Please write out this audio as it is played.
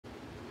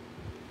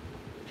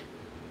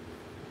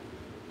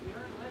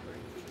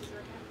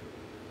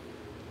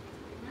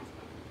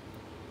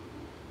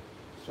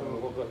Show me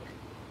what book.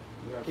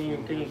 Can you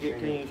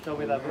show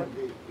me that book?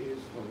 It is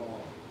the law.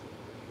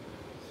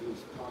 So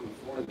it's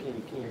California.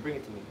 Can you bring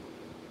it to me?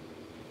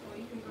 Well,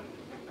 you can go to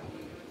the second one.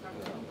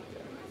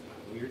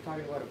 Well, you're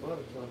talking about a book,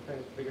 so I'm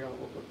trying to figure out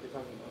what book you're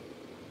talking about.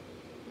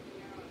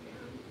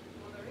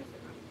 Well, there is a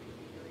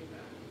constitution to read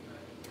that,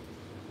 but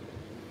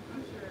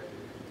I'm sure.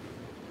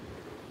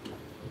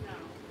 No.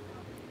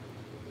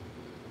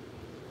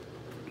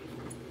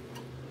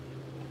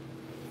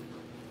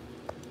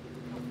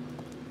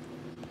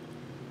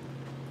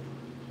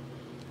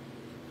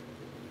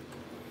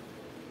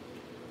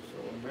 So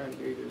a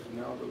mandate is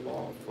now the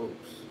law,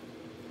 folks.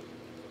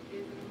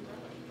 Is an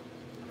umbrella.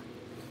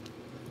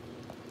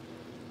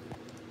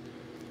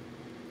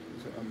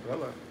 It's an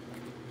umbrella.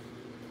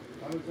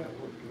 How does that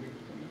work? Can you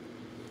explain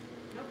it?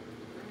 Nope.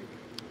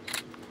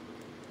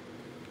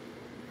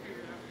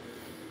 Figure it out.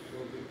 So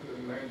if they put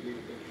a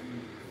mandate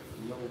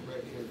that no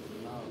redheads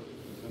allowed,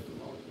 is that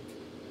the law?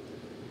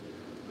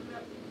 What's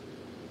that?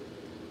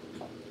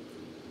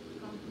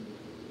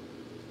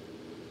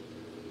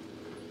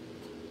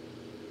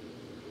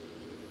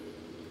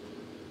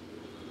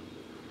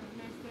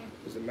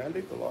 Is it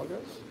mandate the law,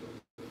 guys?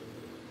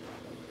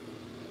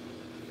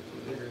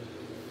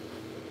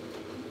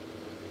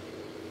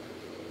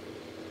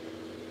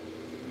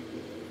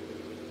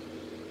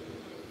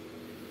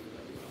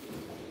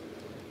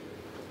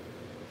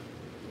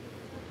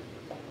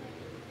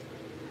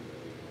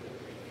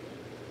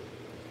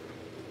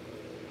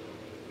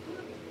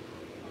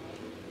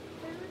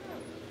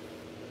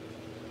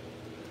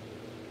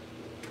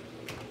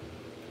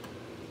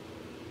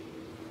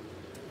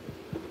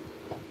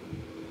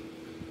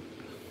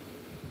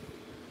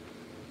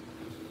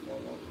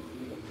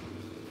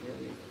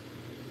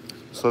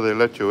 So they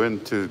let you in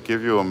to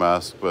give you a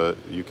mask, but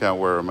you can't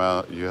wear a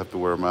mask. You have to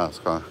wear a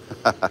mask, huh?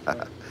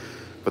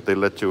 But they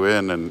let you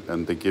in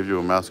and they give you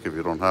a mask if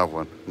you don't have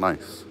one.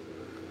 Nice.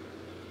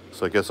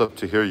 So I guess up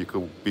to here you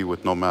could be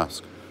with no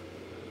mask.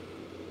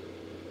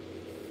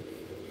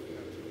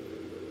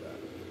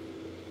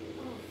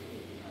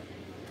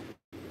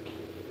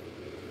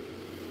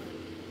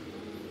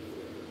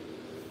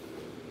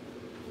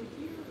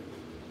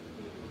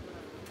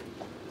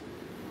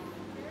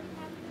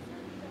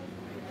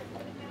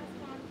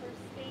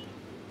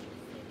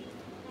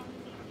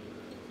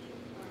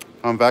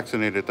 I'm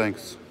vaccinated,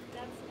 thanks.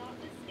 That's not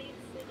the state,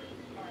 city,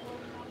 or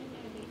county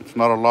mandate. It's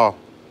not a law.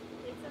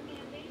 It's a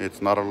mandate.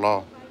 It's not a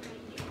law.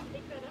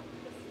 Take that up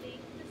with the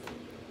state, the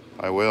city.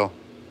 I will.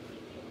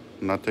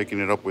 I'm not taking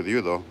it up with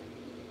you, though.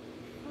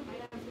 I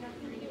have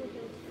nothing to do with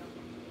it.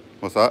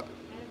 What's that?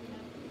 I have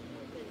nothing to do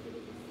with it. It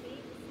is the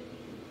state, the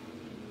city, and county.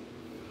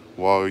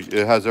 Well,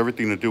 it has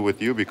everything to do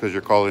with you because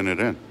you're calling it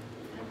in.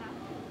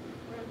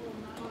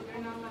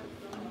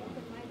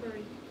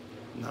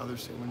 Now they're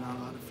saying we're not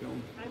allowed to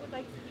film. I would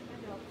like to keep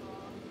my job.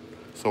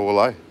 So will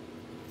I.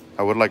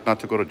 I would like not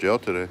to go to jail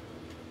today.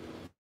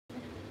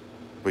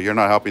 But you're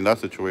not helping that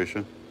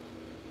situation.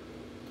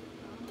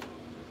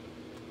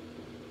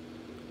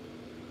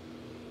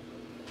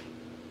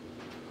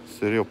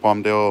 City of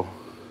Palmdale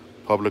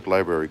Public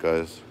Library,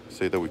 guys.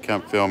 Say that we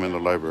can't film in the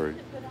library.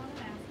 Put on a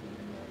mask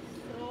and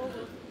you're so welcome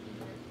to be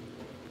here.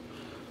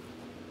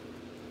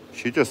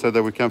 She just said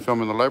that we can't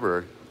film in the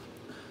library.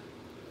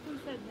 Who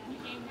said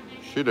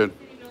that? She did.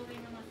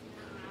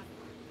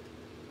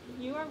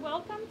 You are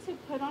welcome to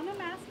put on a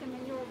mask and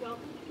then you are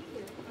welcome to be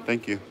here.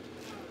 Thank you.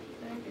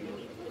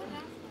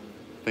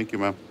 Thank you,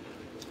 ma'am.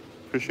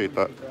 Appreciate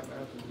that.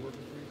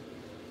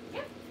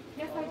 Yes,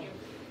 yes, I do.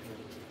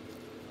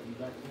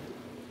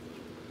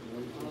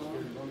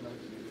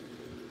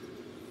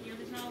 You're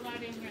just not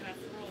allowed in here, that's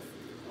the rules.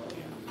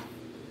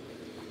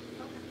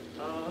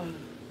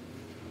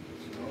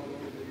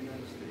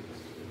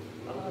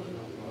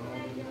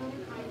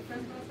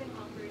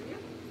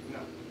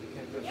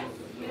 Yes,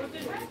 you have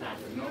been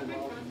trespassing. You have been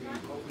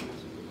trespassing.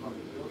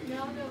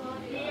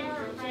 We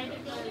are a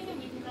private building and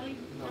we can tell you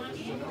not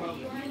in, or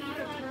you are not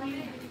allowed to be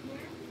in here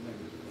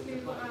to,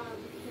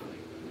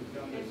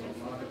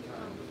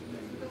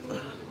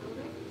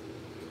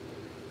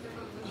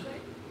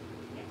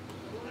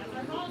 that's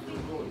our policy.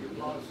 Your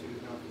policy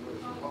is not for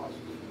us, your policy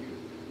is for you.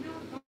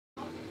 No,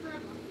 policy for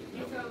everyone.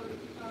 And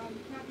so,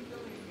 you can't be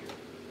building in here.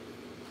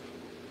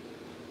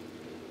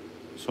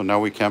 So now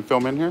we can't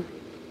film in here? No,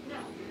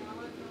 you're not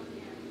allowed to film in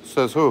here.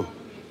 Says who?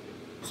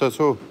 Says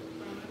who?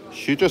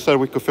 She just said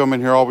we could film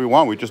in here all we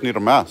want. We just need a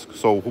mask.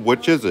 So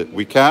which is it?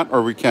 We can't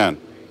or we can?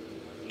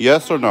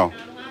 Yes or no?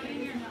 Not allowed in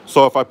here, no.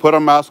 So if I put a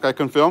mask, I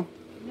can film?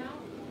 No,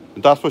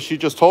 That's what she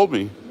just told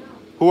me. no.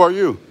 Who are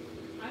you?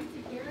 I'm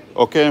security.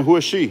 Okay, and who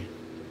is she? She's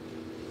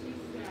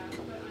staff,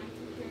 but I'm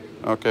security.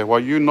 Okay, well,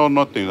 you know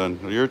nothing then.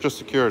 You're just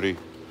security.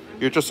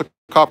 You're just a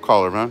cop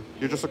caller, man.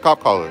 You're just a cop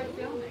caller.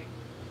 Filming.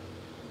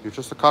 You're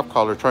just a cop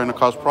caller trying to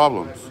cause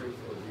problems.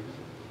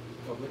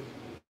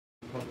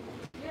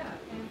 Yeah,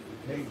 and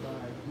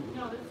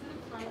no, this is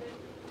private.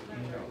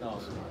 No,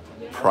 it's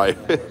not.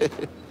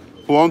 Private.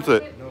 Who owns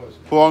it?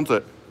 Who owns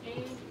it?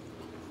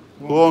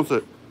 Who owns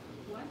it?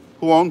 What?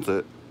 Who owns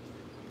it?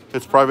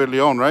 It's privately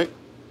owned, right?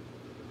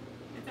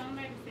 It's owned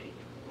by the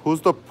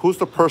Who's the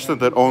person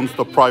that owns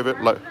the private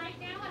Right li- now,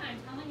 and I'm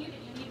telling you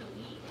that you need to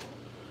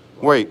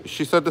leave. Wait,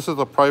 she said this is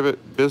a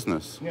private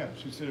business Yeah,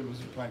 she said it was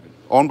a private.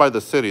 owned by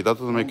the city. That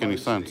doesn't make Owned by any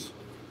the city. sense.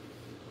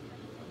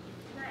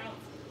 We're out.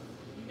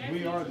 You guys We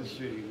need are to the leave.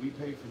 city. We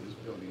pay for this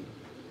building.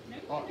 No,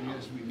 you Oh, don't.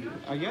 yes, we do.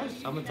 Yes,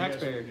 I'm a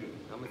taxpayer. Yes, we do.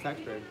 I'm a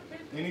taxpayer.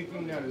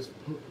 Anything that is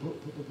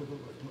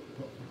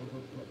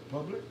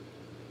public,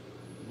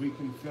 we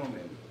can film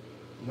in.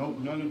 No,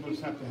 none of us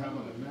have to have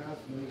on a mask.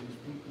 None of these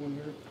people in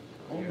here.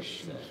 Only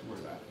sheets wear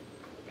that.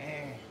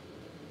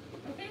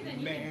 Okay, then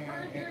you can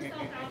burn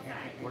yourself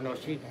outside. We're no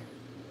sheep.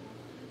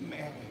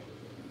 Man,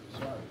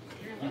 sorry.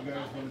 You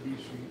guys want to be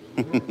sheep?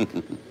 You're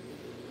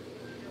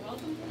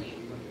welcome to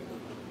leave.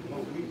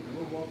 Well,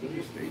 we're welcome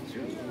to stay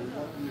too. We're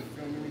welcome to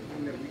film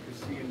anything that we can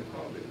see in the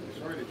public.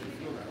 Sorry that you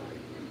feel that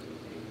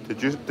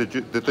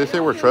way. Did they say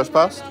we're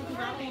trespassed?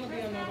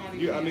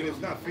 Yeah, I mean, it's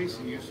not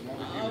facing you, so why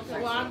would you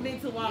Okay, well, I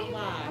need to walk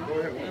by. Go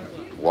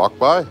ahead, walk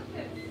by. Walk by.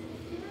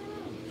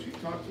 She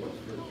talked to us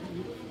first.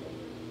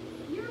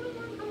 You're the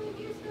one coming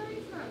here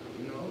starting from.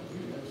 No,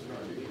 you guys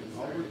started.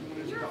 All we're doing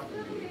is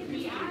documenting.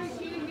 We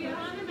asked you to get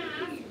on a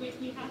mask, which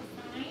we have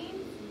signs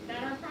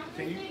that are from the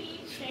Can you-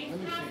 city, let face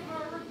me masks see.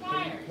 are Can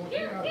required. you point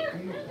Here, me out here, a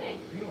penal film it.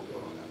 code? Penal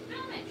code on that.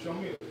 Film it. Show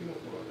me a penal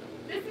code on that.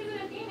 This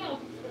isn't a penal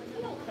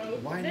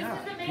code. Why This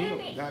not? is a Penal,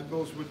 mandate. that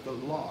goes with the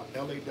law,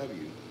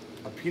 LAW.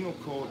 A penal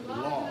code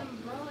law.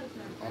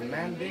 A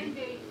mandate?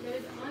 That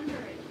is under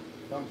it.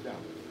 Thumbs down.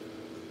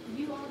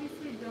 You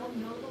obviously don't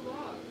know the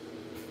law.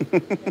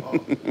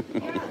 Oh,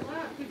 Yeah,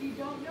 laugh, because you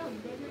don't know.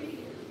 You guys are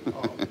idiots.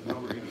 oh, now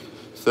we're in.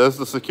 Says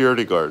the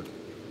security guard.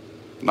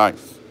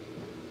 Nice.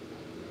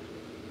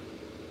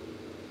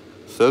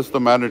 Says the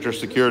manager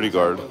security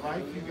guard. The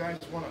life you guys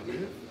want to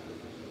live?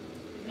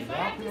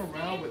 Walking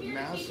around with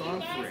masks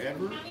on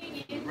forever?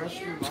 The rest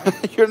of your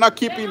life? You're not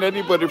keeping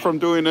anybody from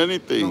doing No, we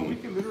anything.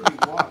 can literally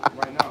walk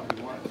right now if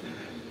we wanted to.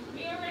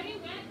 We already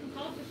went and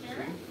called the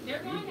sheriff. They're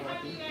going to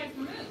have you guys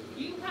removed.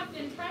 You have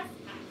been trespassed.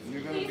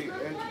 You're going to Please be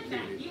report that.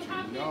 educated You to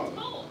have been know.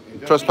 told. It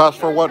doesn't- Trespass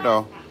for what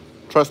now?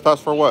 Trespass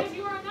for what? Because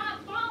you are not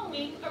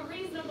following a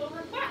reasonable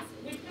request,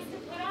 which is to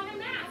put on a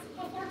mask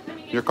before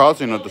coming in. You're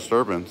causing a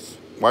disturbance.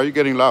 Why are you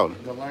getting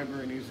loud? The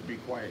library needs to be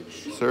quiet.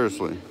 Shh.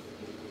 Seriously.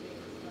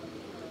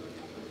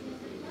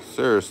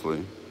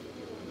 Seriously.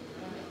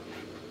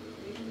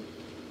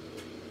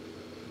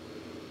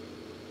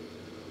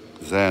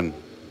 Zen.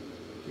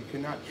 You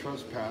cannot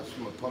trespass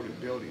from a public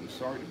building.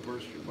 Sorry to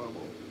burst your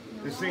bubble.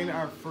 This ain't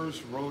our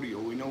first rodeo.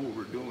 We know what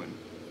we're doing.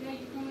 Yeah,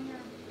 you come in here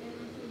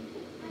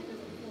like this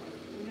before.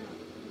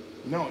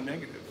 You know. No,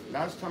 negative.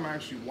 Last time I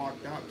actually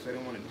walked out because I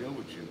didn't want to deal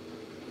with you.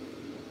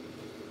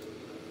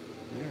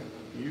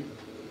 Yeah, you.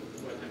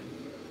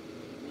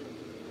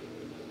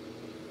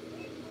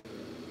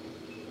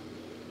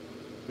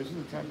 This is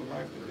the type of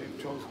life that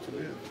they've chose to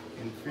live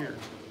in fear.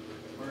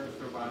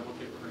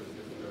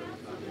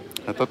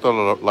 I thought the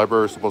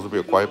library was supposed to be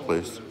a quiet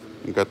place.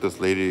 You got this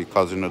lady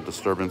causing a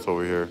disturbance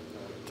over here,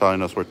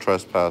 telling us we're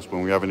trespassed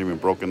when we haven't even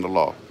broken the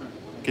law.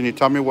 Can you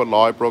tell me what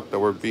law I broke that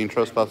we're being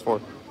trespassed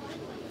for?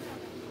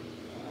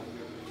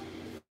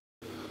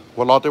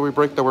 What law did we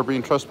break that we're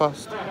being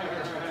trespassed?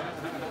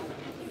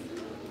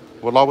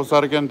 What law was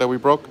that again that we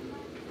broke?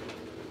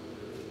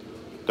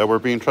 That we're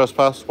being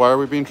trespassed? Why are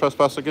we being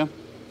trespassed again?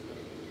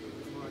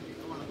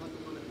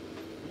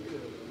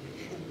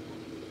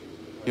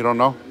 You don't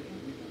know?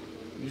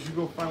 You should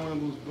go find one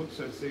of those books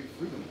that say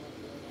freedom.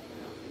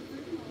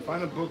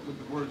 Find a book with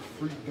the words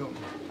freedom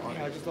on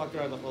Yeah, I it. just walked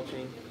around the whole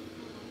chain.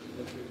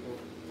 That's pretty cool.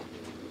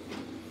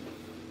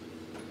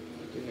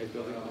 Pretty nice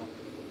building.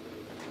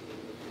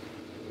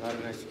 Not a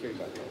nice security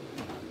guard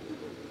though.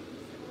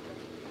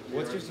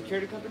 What's your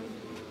security company?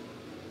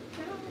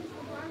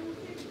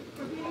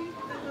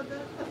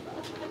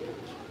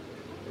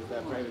 Is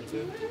that private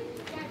too?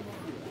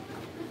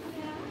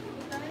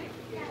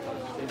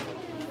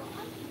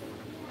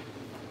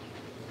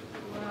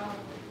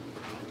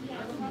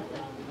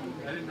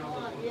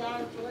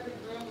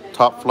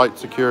 Top flight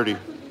security.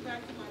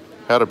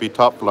 Had to be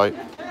top flight.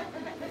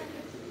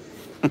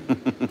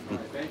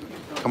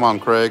 Come on,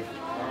 Craig.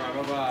 Alright,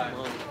 bye-bye.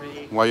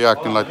 Why you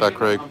acting like that,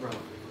 Craig?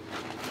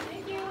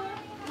 Thank you.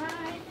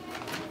 Bye.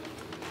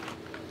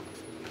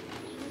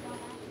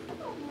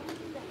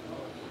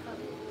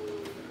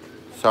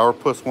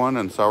 Sourpuss 1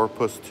 and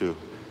Sourpuss 2.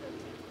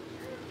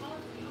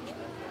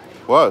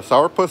 What?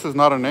 Sourpuss is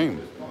not a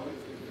name.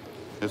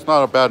 It's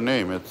not a bad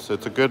name. It's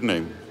a good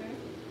name.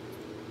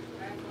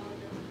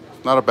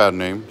 It's not a bad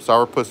name.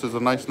 Sourpuss is a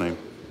nice name.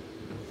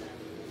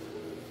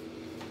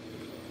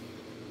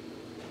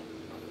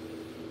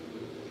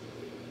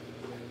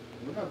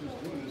 We're not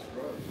just doing this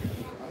for us.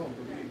 I don't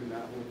believe in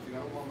that whole thing. I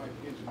don't want my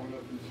kids growing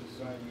up in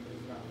society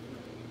that's not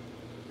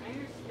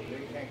free.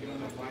 They can't get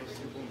on a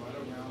bicycle, run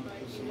around,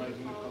 put somebody's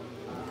in a public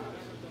class,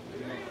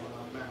 you know,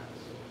 on a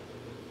mask.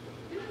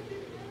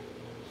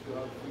 Still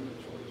have freedom of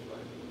choice,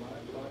 right? My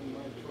body,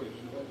 my choice.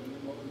 You guys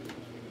are more than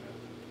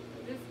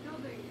This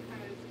building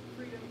has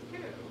freedom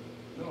too.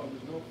 No,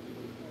 there's no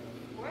freedom.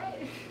 What?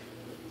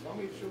 Tell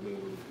me, show me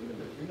where the freedom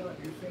is. You're not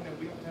what? You're saying that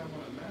we have to have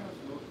on a mask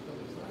or come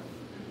inside.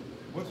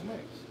 What's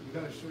next? You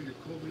gotta show your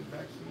COVID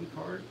vaccine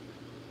card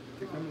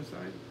to come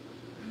inside?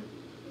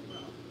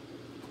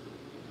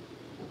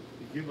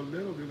 You give a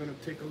little, they're gonna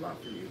take a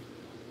lot from you.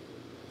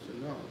 So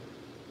no.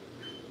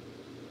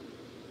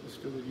 It's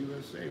still the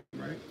USA,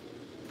 right?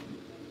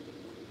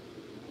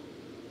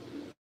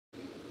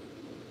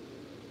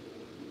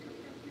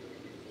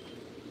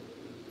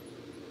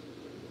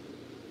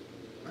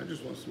 I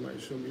just want somebody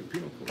to show me a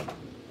penal code.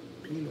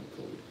 Penal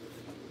code.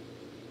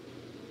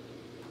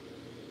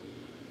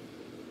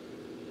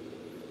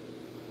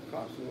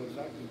 Cops know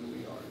exactly who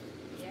we are.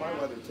 That's probably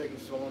why they're taking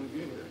so long to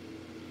get here.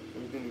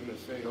 We didn't even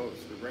say, oh,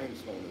 it's the rain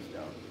slowing us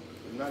down.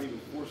 There's not even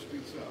 4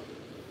 streets up.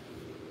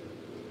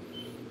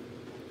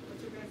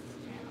 What's your guys'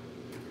 channel?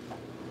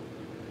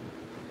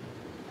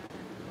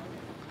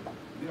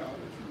 Yeah, I'll let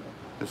you know.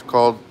 It's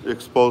called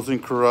Exposing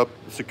Corrupt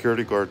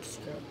Security Guards.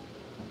 Yeah.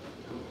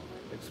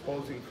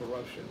 Exposing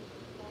corruption.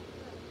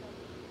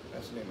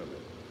 That's the name of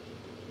it.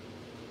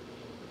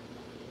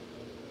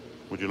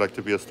 Would you like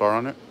to be a star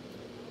on it?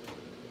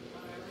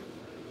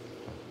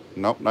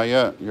 Nope, not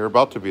yet. You're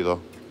about to be,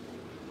 though.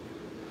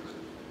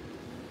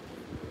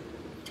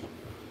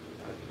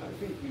 I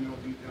think you know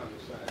deep down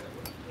inside.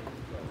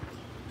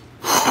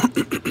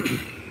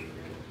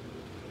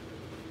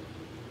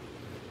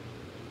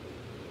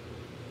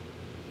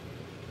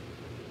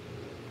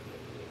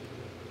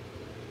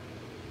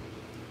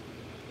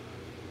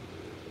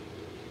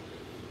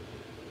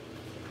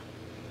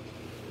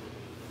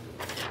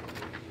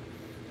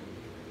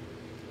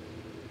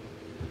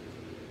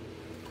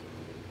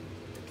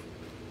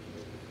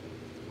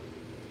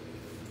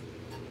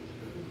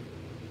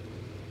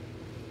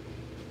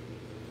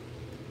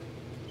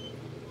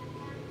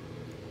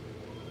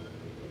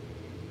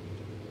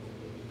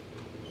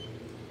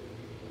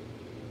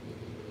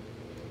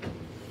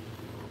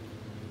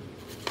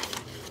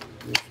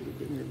 They should have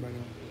been here by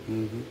now.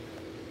 Mm-hmm.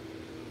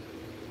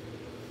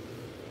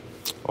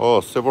 Oh,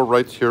 Civil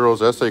Rights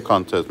Heroes Essay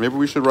Contest. Maybe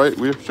we should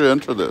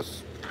enter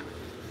this.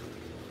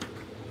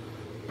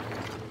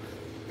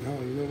 No,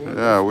 you know what?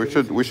 Yeah,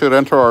 we should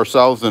enter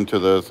ourselves into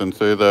this and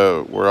say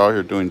that we're out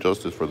here doing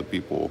justice for the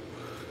people.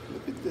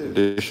 Look at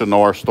this. They should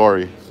know our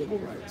story. Civil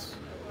rights.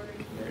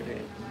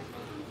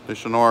 They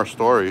should know our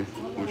story.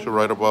 We should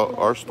write about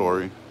our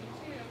story.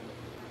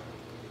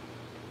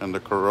 And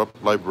the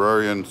corrupt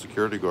librarian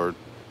security guard.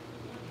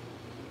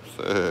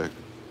 Sick.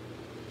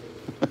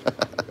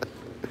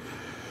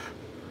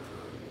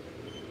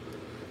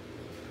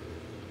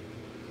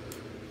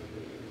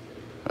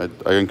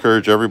 I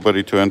encourage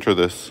everybody to enter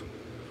this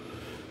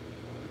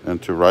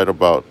and to write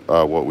about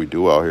what we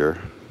do out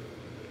here,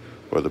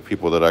 or the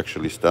people that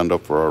actually stand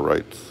up for our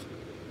rights.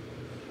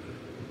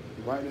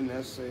 Write an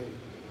essay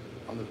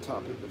on the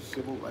topic of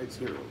civil rights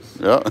heroes.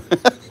 Yeah.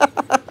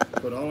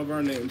 Put all of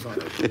our names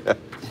on it. Yeah.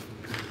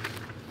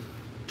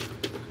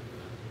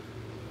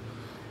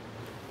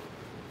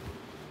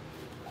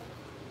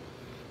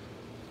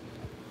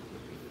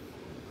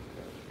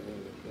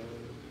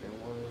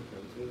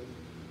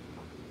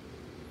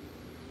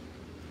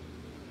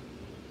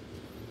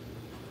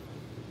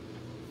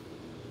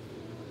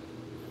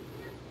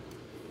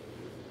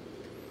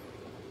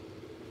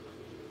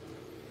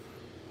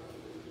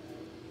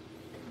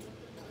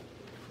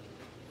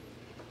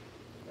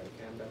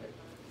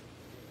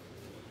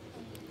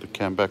 The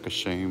camelback of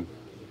shame.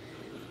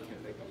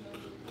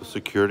 The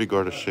security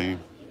guard of shame.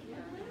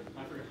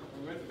 I forgot.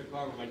 We went to the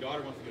car, but my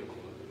daughter wants to get a photo.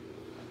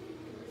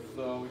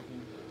 So we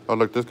can. Oh,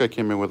 look, this guy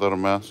came in without a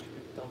mask.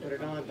 Don't put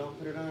it on, don't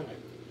put it on.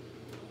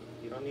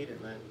 You don't need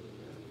it, man.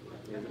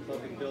 It's a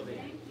public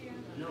building.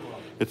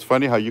 It's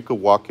funny how you could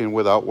walk in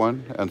without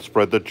one and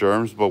spread the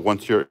germs, but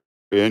once you're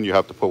in, you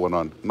have to put one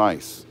on.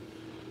 Nice.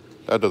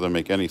 That doesn't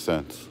make any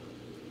sense.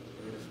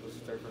 You're supposed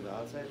to start from the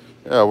outside?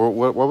 Yeah,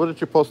 why wouldn't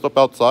you post up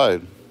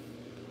outside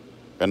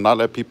and not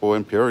let people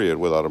in, period,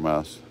 without a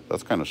mask?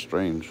 That's kind of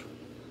strange.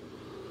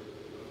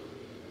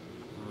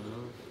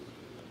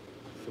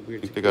 I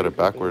think they got it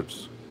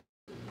backwards.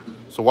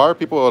 So why are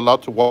people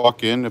allowed to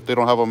walk in if they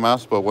don't have a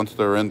mask, but once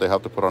they're in, they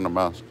have to put on a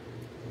mask?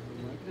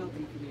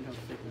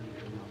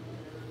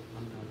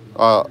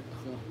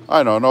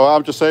 I know, no,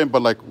 I'm just saying,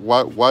 but like,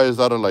 why is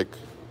that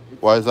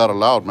why is that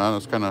allowed, man?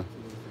 It's kind of,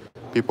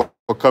 people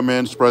come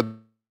in, spread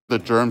the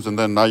germs, and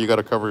then now you got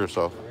to cover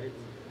yourself.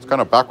 It's kind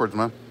of backwards,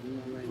 man.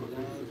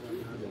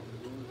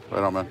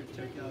 Right on, man.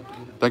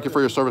 Thank you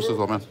for your services,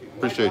 though, man.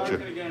 Appreciate We're you.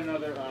 gonna get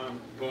another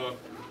book,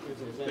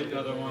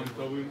 another one.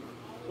 So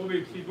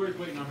we're just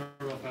waiting on her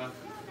real fast.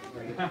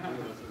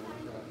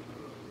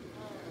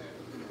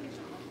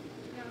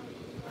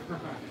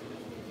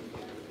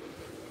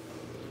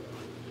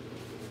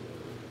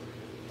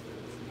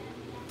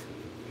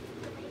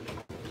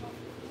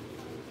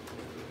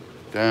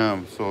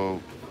 Damn,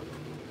 so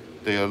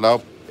they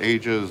allow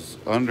ages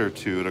under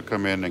 2 to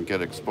come in and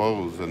get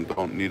exposed and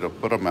don't need to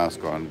put a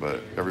mask on, but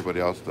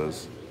everybody else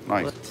does.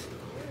 Nice.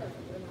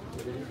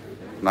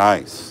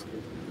 Nice.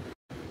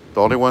 The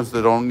only ones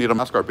that don't need a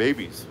mask are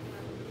babies.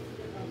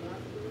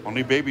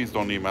 Only babies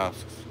don't need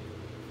masks.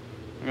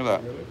 Look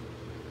at that.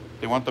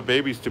 They want the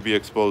babies to be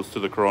exposed to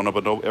the corona,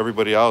 but no,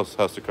 everybody else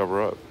has to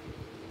cover up.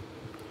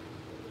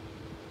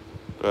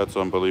 That's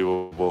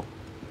unbelievable.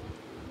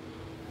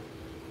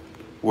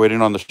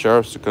 Waiting on the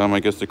sheriffs to come. I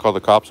guess they call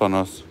the cops on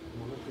us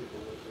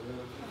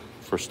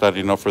for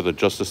standing up for the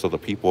justice of the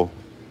people.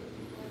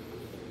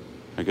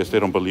 I guess they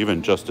don't believe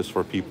in justice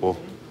for people.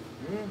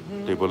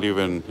 They believe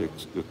in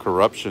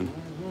corruption.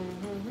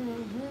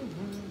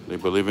 They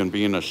believe in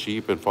being a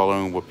sheep and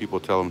following what people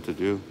tell them to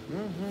do.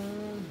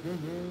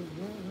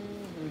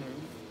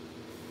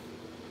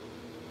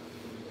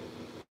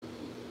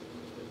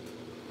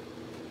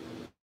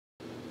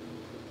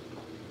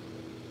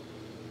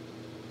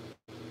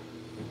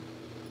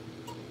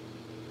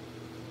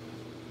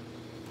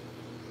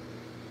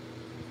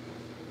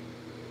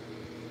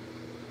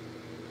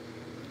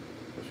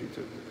 She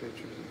took the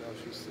pictures and now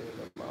she's sending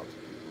them out to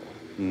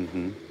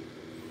people.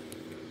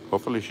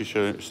 Hopefully she's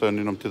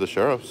sending them to the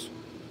sheriffs.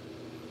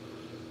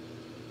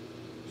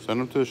 Send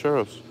them to the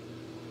sheriffs.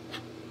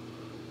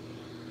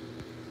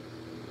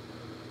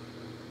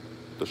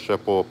 The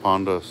shepo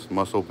upon us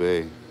must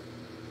obey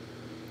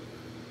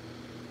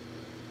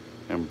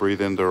and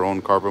breathe in their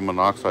own carbon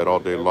monoxide all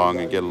day long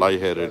and get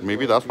lightheaded.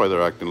 Maybe that's why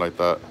they're acting like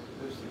that.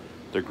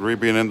 They're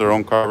breathing in their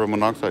own carbon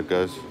monoxide,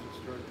 guys.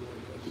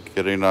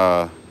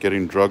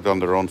 Getting drugged on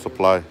their own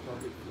supply.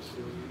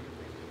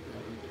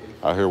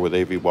 Out here with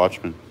AV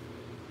Watchmen.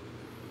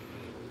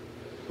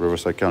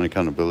 Riverside County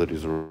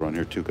Accountabilities are around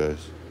here too,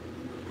 guys.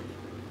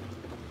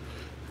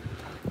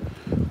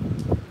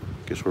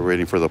 Guess we're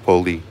waiting for the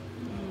poli.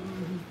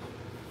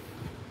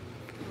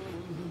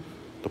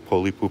 The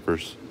poli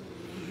poopers.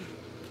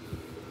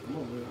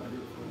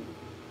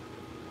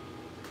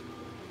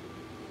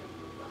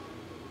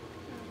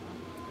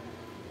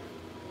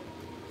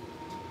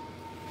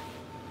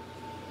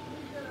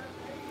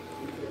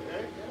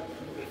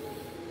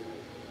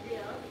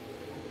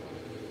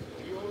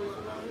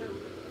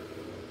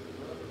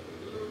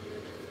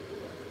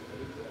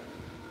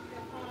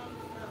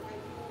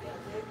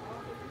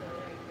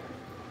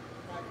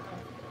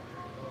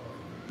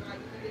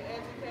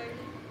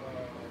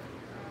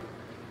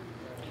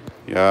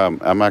 Yeah,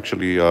 I'm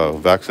actually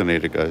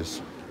vaccinated,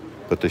 guys,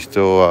 but they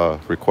still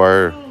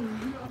require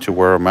to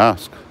wear a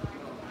mask.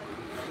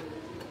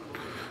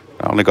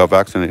 I only got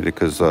vaccinated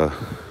because I was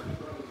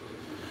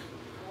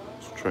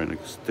trying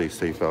to stay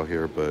safe out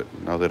here, but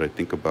now that I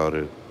think about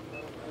it,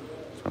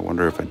 I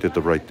wonder if I did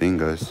the right thing,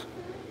 guys.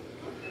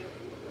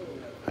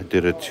 I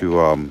did it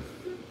to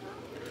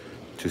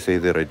say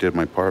that I did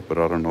my part, but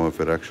I don't know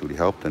if it actually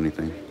helped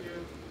anything.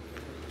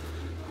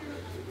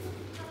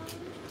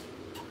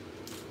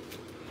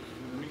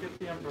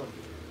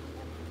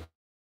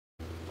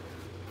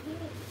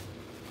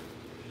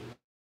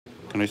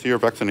 Can I see your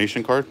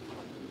vaccination card?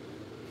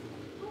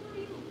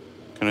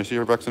 Can I see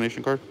your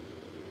vaccination card?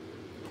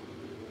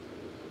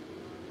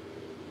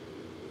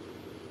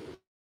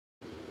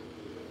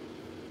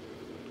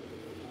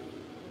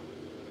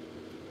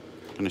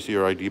 Can I see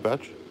your ID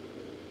badge?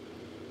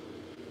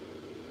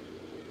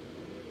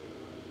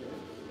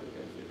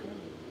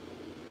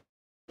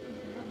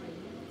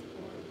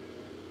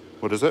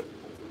 What is it?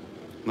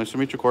 Nice to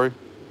meet you, Corey.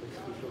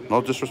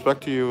 No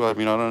disrespect to you. I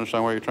mean, I don't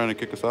understand why you're trying to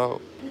kick us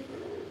out.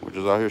 We're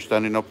just out here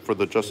standing up for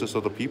the justice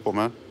of the people,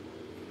 man.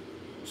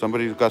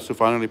 Somebody's got to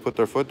finally put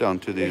their foot down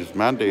to these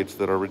mandates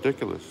that are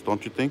ridiculous,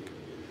 don't you think?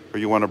 Or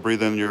you want to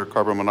breathe in your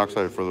carbon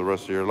monoxide for the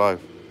rest of your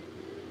life?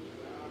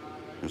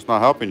 It's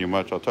not helping you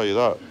much, I'll tell you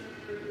that.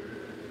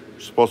 You're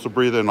supposed to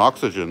breathe in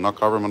oxygen, not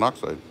carbon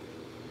monoxide.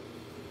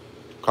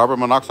 Carbon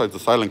monoxide's a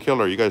silent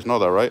killer. You guys know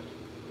that, right?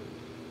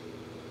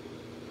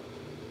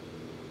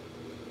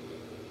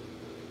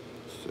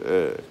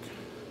 Sick.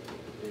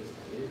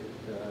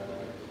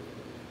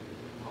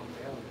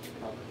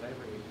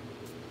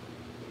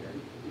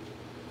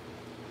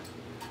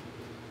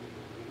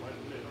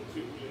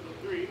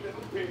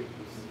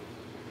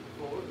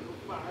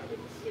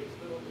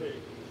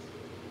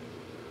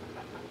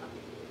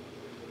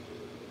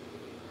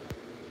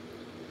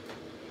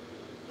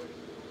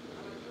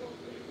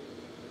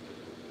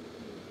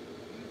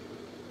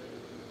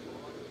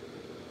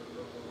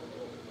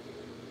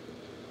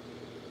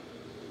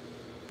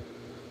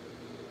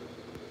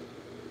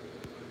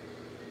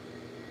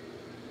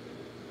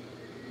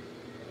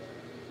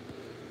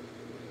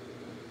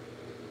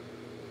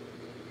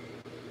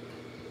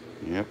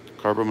 Yep,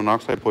 carbon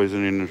monoxide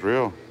poisoning is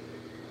real.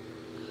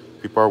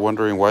 People are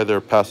wondering why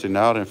they're passing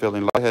out and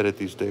feeling lightheaded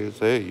these days.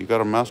 Hey, you got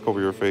a mask over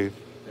your face.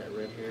 That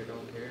red hair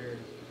don't care.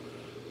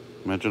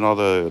 Imagine all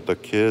the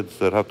kids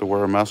that have to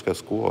wear a mask at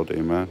school all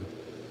day, man.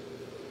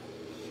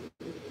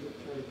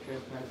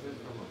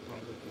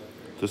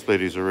 This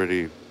lady's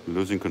already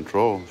losing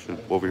control. She's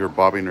over here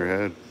bobbing her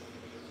head.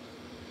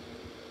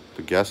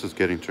 The gas is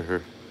getting to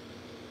her.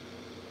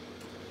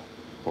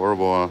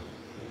 Horrible, huh?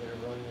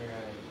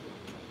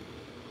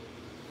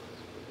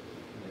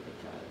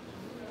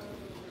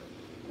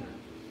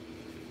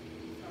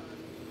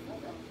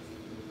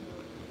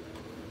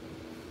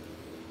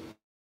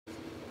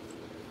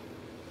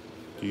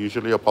 Do you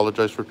usually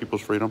apologize for people's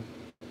freedom?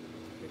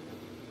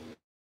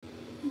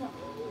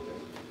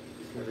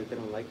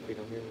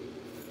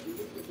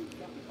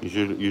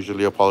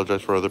 usually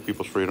apologize for other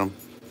people's freedom?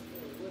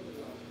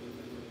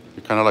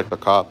 You're kind of like the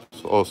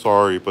cops. Oh,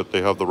 sorry, but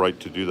they have the right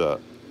to do that.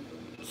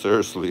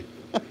 Seriously.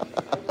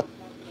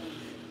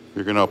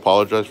 You're going to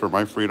apologize for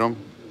my freedom?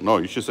 No,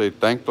 you should say,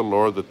 thank the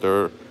Lord that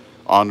they're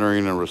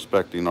honoring and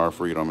respecting our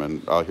freedom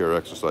and out here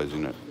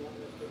exercising it.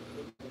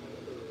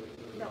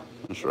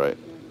 That's right.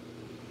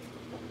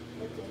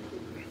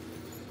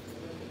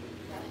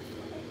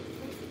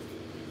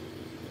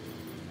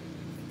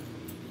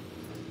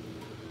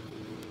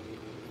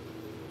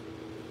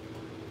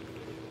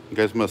 You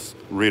guys must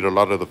read a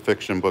lot of the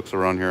fiction books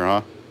around here,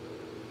 huh?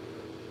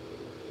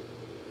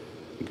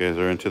 You guys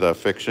are into that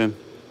fiction?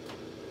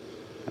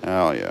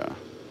 Hell yeah.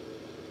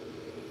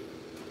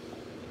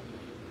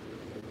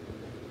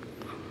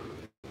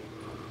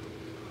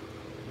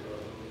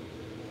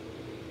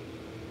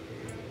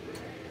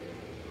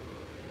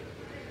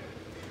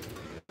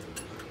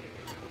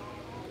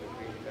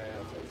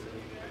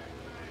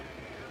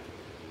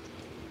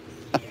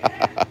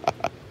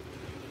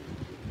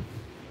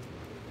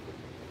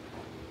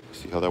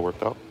 See how that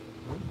worked out?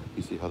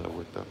 You see how that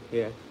worked out?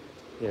 Yeah.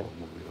 Yeah.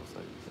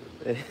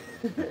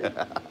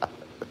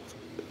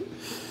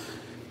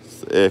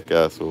 Sick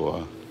ass.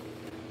 So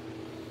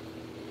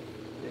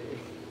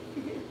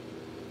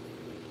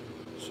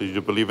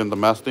you believe in the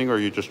mask thing, or are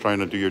you just trying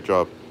to do your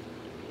job?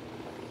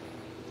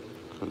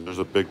 'Cause there's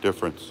a big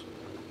difference.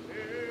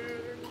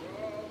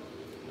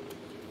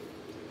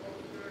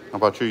 How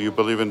about you? You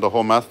believe in the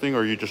whole mask thing, or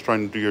are you just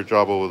trying to do your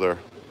job over there?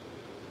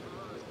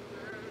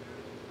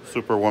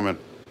 Superwoman.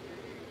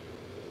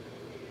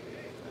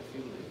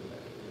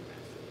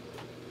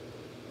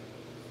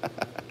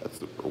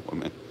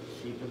 Superwoman.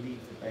 She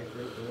believes the best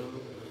will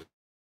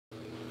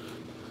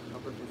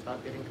help her to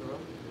stop getting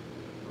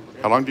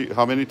corona.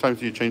 How many times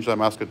do you change that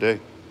mask a day?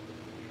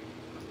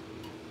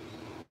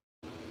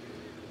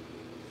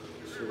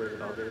 She wears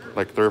it all day.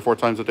 Like 3 or 4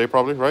 times a day,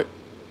 probably, right?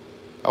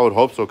 I would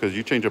hope so, because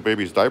you change a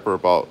baby's diaper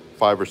about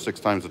 5 or 6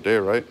 times a day,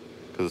 right?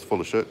 Because it's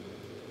full of shit.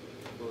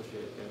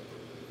 Bullshit, yeah.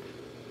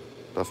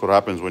 That's what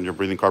happens when you're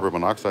breathing carbon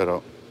monoxide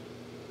out.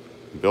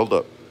 Build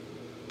up.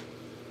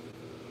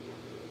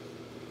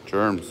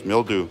 Germs,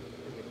 mildew. In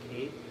the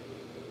cave,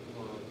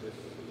 this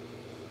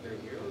third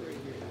year over here,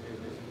 there's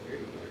this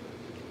security guard.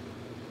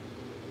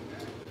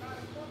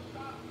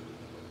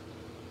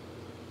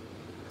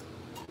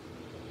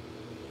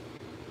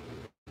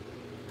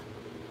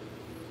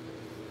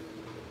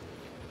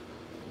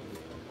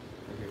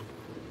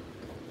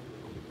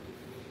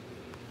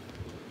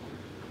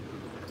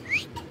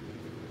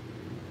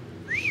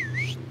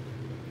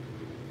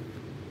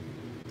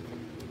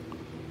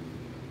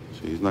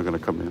 See, he's not gonna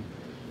come in.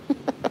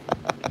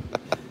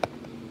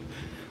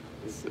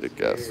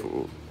 Sick ass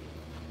fool.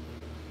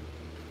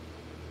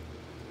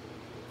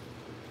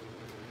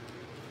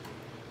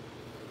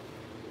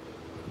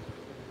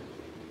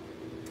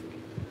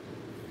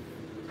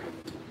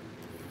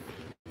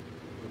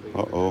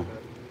 Uh-oh.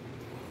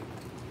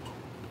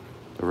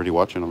 They're already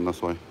watching him,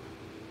 that's why.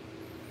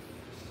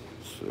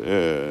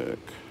 Sick.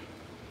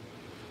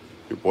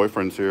 Your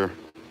boyfriend's here.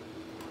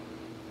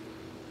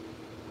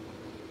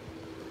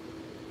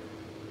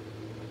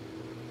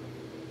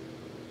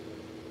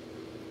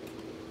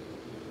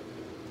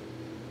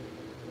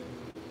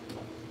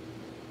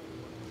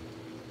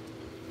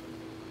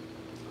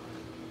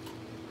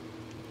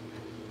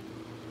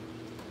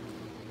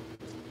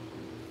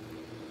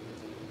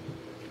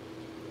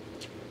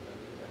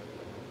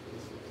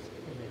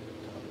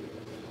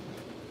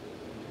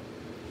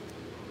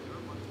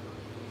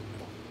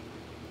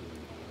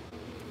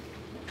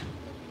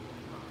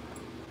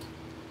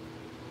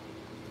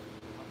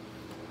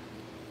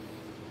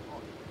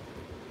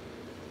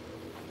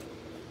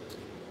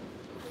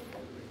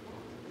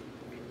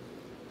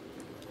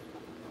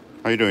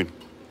 How you doing?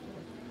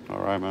 All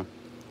right, man.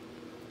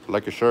 I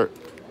like your shirt.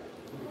 She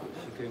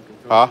couldn't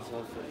control Huh?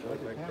 herself, so she was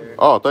right there.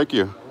 Oh, thank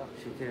you.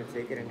 She couldn't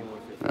take it anymore.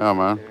 So she Yeah, was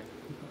man. right there.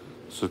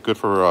 This is good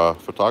for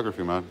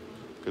photography, man.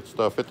 Good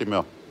stuff. 50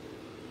 mil.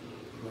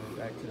 Going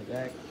back to the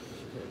back.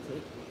 She couldn't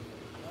take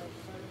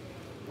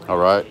it. All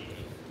right.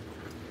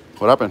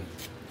 What happened?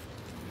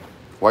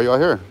 Why you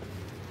out here?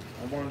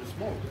 I wanted to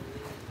smoke.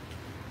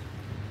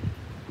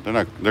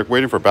 They're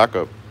waiting for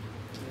backup.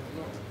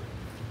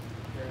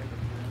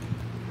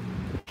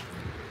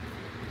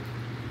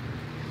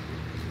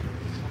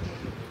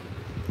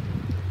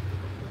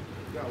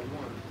 Got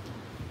one.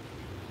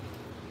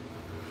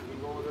 You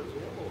go over there to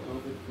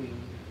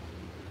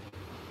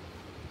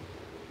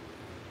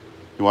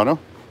You want to?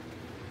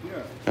 Yeah.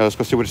 Yeah, let's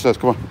go see what it says.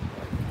 Come on.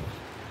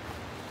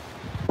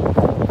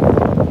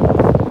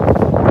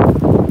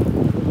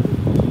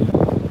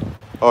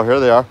 Oh, here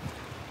they are.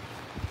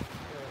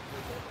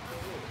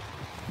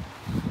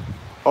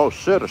 Oh,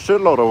 shit. A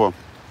shitload of them.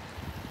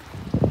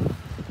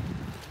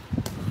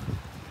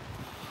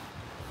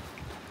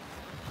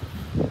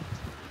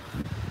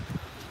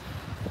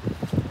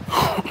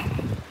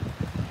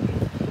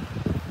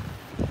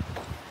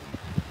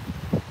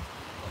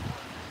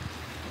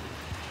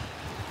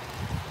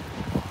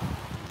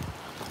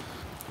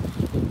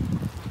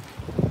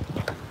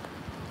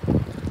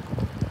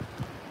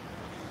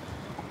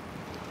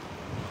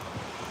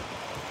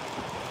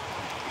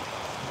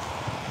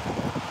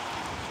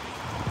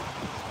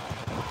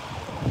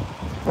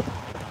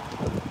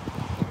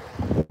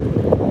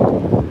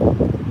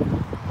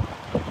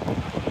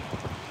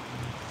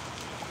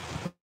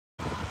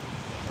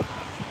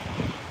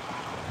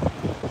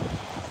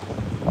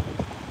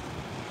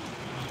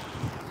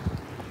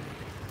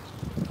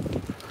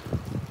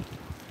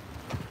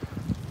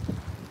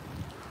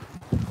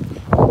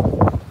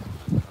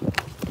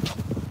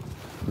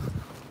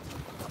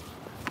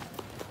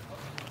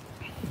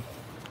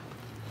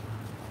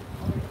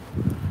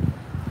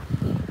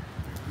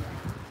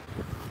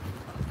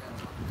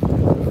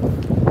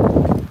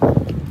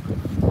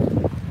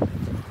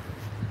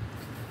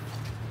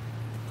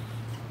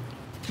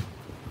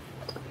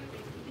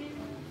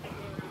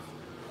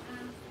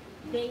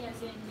 They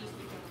as in these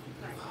people.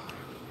 Right.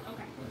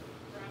 Okay.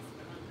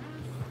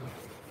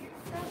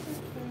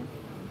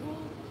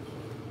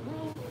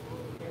 Rule.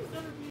 There's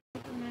other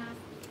people from mass.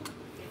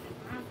 They've been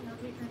harassing our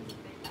patrons.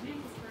 They've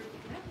been discouraged.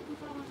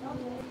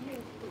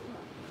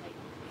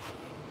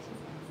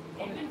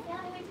 They've been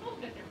formally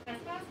told that they're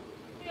trespassing.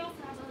 They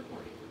also have a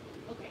recording.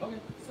 Okay.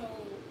 So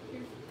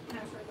here's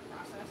kind of start the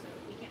process so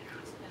we can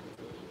ask them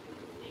to leave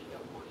if they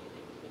don't want you.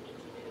 They can get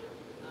you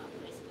to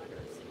place them under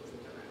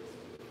citizen's arrest.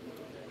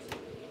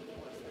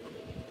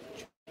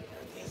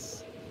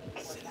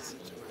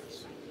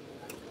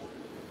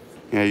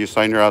 Yeah, you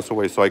sign your ass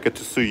away, so I get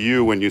to sue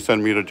you when you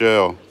send me to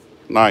jail.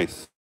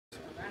 Nice.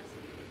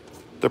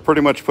 They're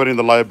pretty much putting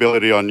the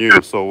liability on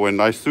you. So when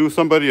I sue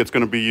somebody, it's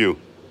going to be you.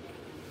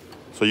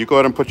 So you go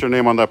ahead and put your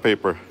name on that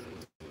paper.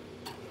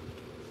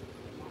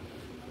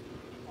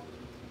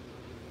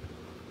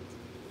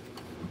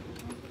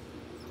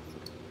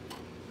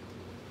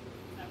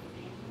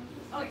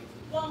 Okay,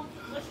 well,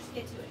 let's just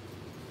get to it.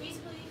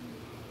 Basically,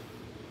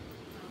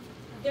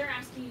 they're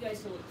asking you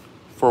guys to leave.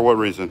 For what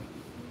reason?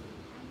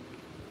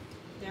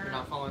 They're They're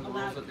not following the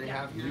rules that they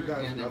have here, You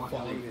guys and are they not want to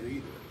following leave. it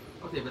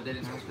either. Okay, but they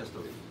didn't ask us to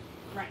leave.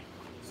 Right.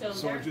 So,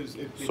 So they're just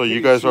if they So you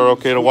take guys are you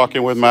okay to walk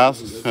in with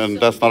masks, and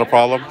that's not a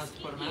problem?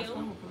 asking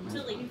you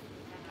to leave.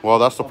 Well,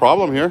 that's the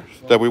problem here,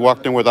 that we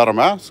walked in without a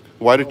mask.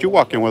 Why did you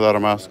walk in without a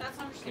mask? That's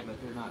Okay, understandable.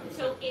 but they're not.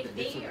 So if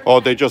they are Oh,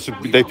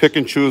 they pick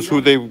and choose who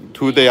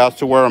they ask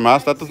to wear a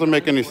mask? That doesn't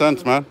make any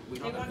sense, man. We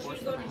they don't want you enforce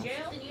to go the to jail,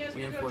 rules. then you guys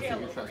We can go to enforce jail that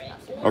you're over it.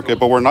 trespassing. Okay,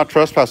 but we're not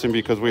trespassing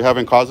because we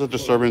haven't caused a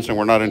disturbance and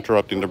we're not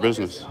interrupting their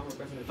business.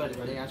 But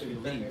if they ask you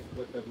to leave,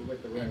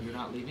 and you're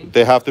not leaving,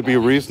 They have to be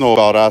reasonable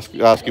about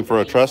asking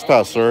for a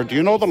trespass, sir. Do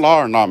you know the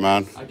law or not,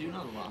 man? I do know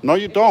the law. No,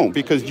 you don't,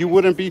 because you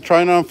wouldn't be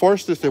trying to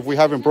enforce this if we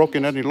haven't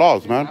broken any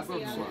laws, man. I broke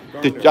the law.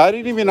 I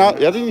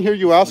didn't hear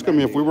you ask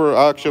me if we were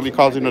actually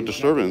causing a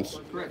disturbance.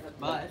 Correct,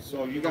 but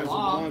So you the guys are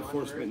law, law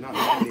enforcement, not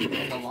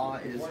mandating. and the law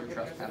is for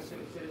trespassing.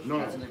 No,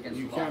 That's against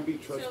you the law. can't be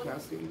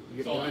trespassing.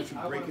 You're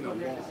actually breaking a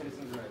law.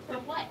 For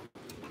what?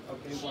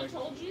 She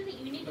told you that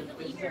you needed to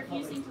leave. You're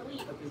refusing to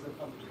leave.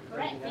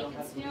 Correct. They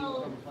can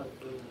still.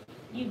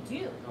 You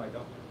do.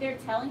 They're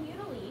telling you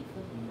to leave.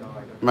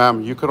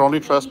 Ma'am, you could only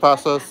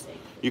trespass us.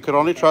 You could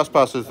only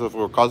trespass us if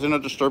we're causing a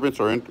disturbance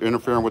or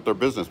interfering with their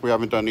business. We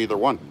haven't done either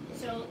one.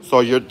 So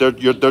you're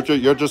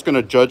just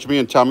gonna judge me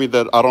and tell me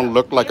that I don't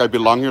look like I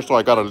belong here, so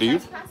I gotta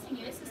leave? Trespassing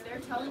is they're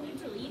telling you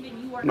to leave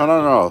and you are No,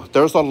 not no, no.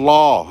 There's a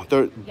law.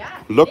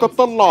 Look up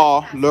the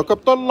law. Look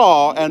up the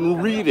law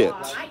and read it.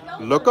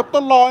 Look up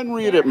the law and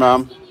read it,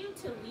 ma'am. asking you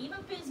to leave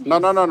a business.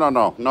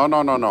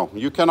 No.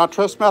 You cannot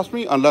trespass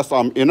me unless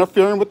I'm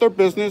interfering with their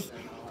business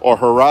or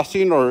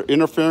harassing or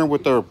interfering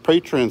with their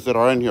patrons that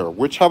are in here.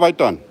 Which have I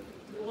done?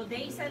 Well,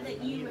 they said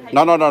that you had.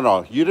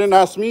 No. You didn't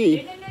ask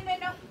me.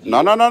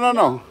 No.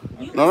 No.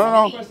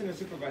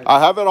 I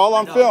have it all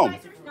on film.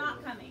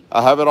 Not coming.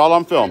 I have it all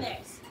on film. For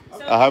this.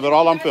 So I have it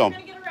all on you guys film. are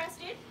gonna get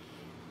arrested,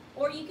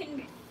 or you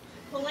can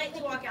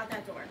politely walk out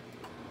that door.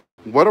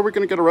 What are we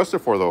going to get arrested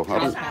for, though?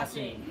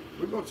 Trespassing.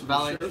 We go to the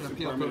Violation sheriff's of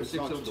Penal department Code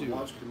and talk to the 602.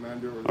 watch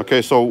commander or the-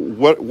 Okay, so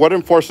what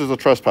enforces a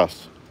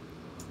trespass?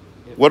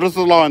 What does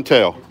the law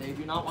entail? If they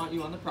do not want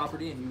you on the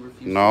property and you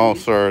refuse No, to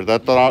leave, sir.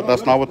 That's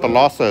not what the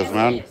law says,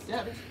 man.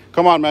 yeah,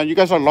 Come on, man. You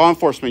guys are law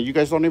enforcement. You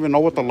guys don't even know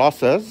what the law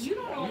says? You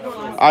don't know what the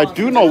law I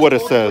do know what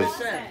it says.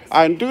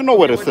 I do know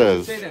what it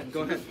says. say then,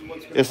 go ahead.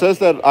 It says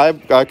that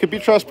I could be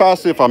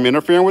trespassed if I'm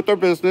interfering with their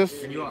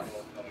business. And you are.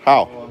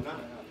 How?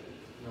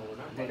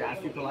 They've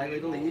asked you politely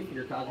to leave,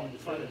 you're causing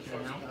disturbance here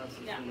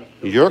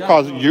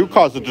now. You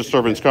caused a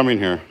disturbance coming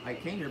here. I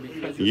came here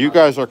because You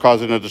guys are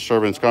causing a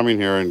disturbance coming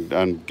here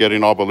and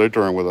getting all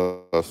belligerent with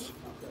us.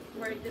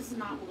 This is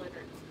not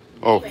belligerent.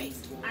 Oh.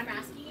 Anyways, I'm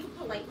asking you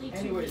politely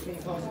to leave.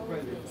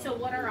 So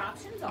what our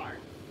options are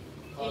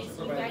is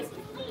you guys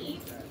can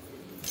leave,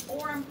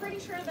 or I'm pretty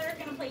sure they're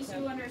going to place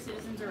you under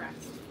citizen's arrest.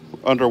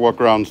 Under what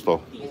grounds,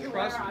 though? These are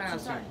what our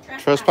options are.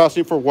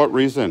 Trespassing for what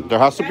reason? There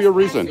has to be a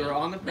reason. you're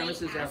on the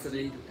premises after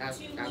they ask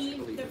you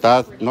to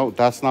leave.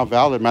 That's not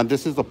valid, man.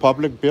 This is a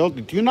public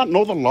building. Do you not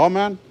know the law,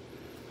 man?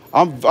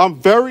 I'm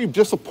very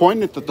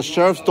disappointed that the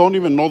sheriffs don't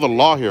even know the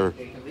law here.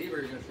 You can leave or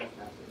you're going to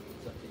trespass it.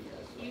 It's up to you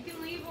guys. You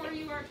can leave or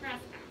you are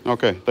trespassing.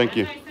 Okay, thank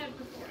you. As I said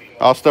before.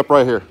 I'll step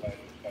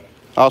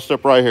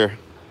right here.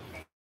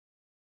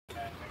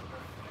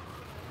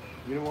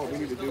 You know what we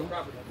need to do?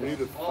 We need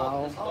to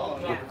file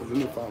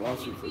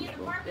lawsuit for this,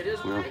 bro. It is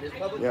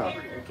public Yeah,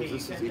 property. because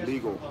this is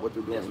illegal, what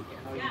they're doing.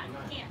 Yeah,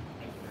 you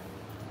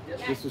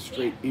can't. This is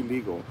straight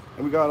illegal.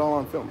 And we got it all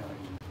on film.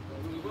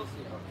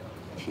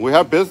 We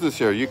have business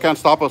here. You can't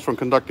stop us from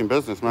conducting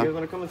business, man.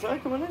 want to come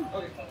inside? Come on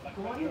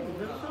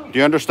in. Do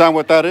you understand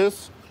what that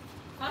is?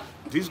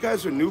 These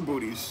guys are new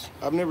booties.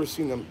 I've never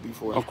seen them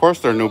before. Of course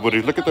they're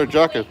nobody. Look at their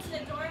jackets.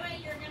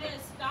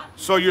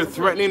 So you're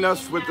threatening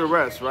us with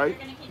arrest, right?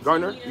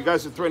 Garner, you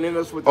guys are threatening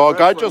us with Oh, a arrest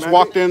guy for just mandate?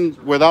 walked in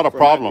without a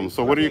problem.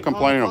 So what are you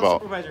complaining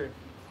about? Supervisor.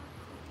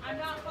 I'm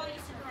not calling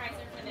you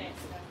supervisor for this.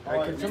 All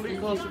right, can somebody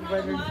call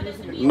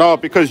supervisor? No,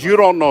 because you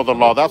don't know the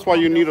law. That's why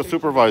you need a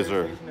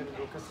supervisor.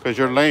 Because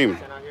you're lame.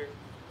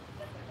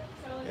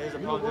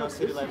 is the Palmdale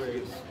City Library.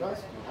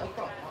 Disgusting. I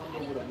thought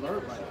Palmdale would have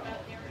learned by now.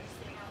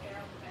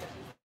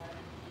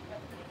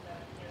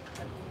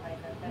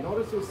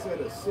 Notice it said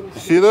a city. You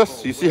see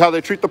this? You see how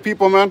they treat the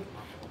people, man?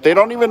 They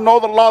don't even know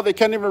the law. They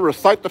can't even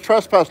recite the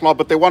trespass law,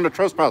 but they want to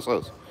trespass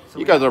us.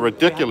 You guys are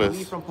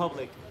ridiculous. From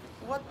public.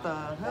 What the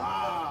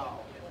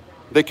hell?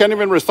 They can't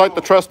even recite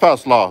the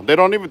trespass law. They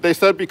don't even, they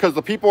said because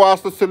the people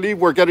asked us to leave,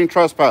 we're getting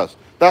trespassed.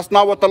 That's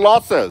not what the law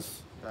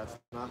says. That's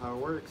not how it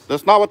works.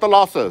 That's not what the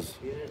law says.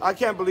 I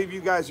can't believe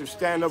you guys are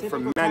standing up for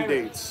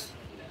mandates.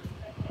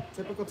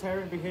 Typical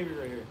tyrant behavior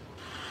right here.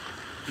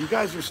 You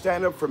guys are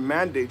standing up for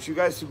mandates. You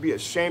guys should be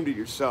ashamed of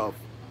yourself.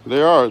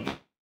 They are.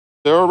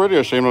 They're already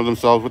ashamed of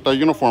themselves with that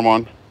uniform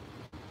on.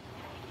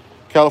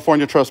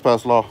 California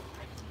trespass law.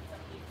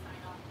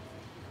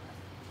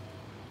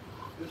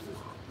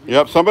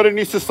 Yep, somebody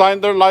needs to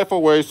sign their life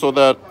away so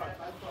that...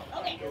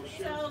 Okay,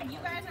 so you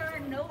guys are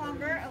no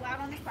longer allowed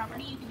on this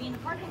property. You can be in the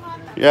parking lot.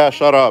 Yeah,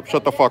 shut up.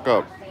 Shut the fuck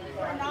up.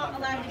 We're not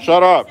allowed to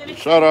Shut up. Civic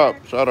Shut up.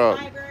 Center, Shut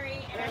up.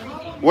 library, and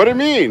everything. What do you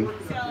mean?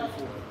 So,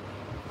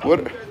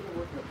 What?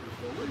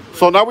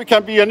 So now we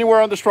can't be anywhere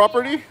on this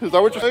property? Is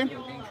that what you're saying?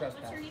 Being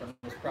trespassed from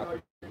this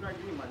property.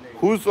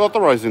 Who's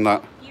authorizing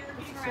that? you're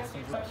being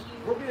arrested, so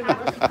you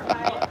have to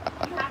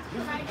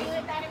provide you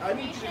with that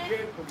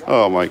information.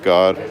 Oh my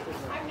God.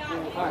 I'm not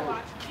going to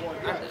watch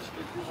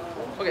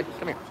it. Okay,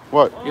 come here.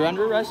 What? You're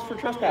under arrest for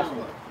trespassing.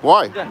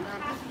 Why?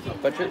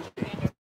 But you're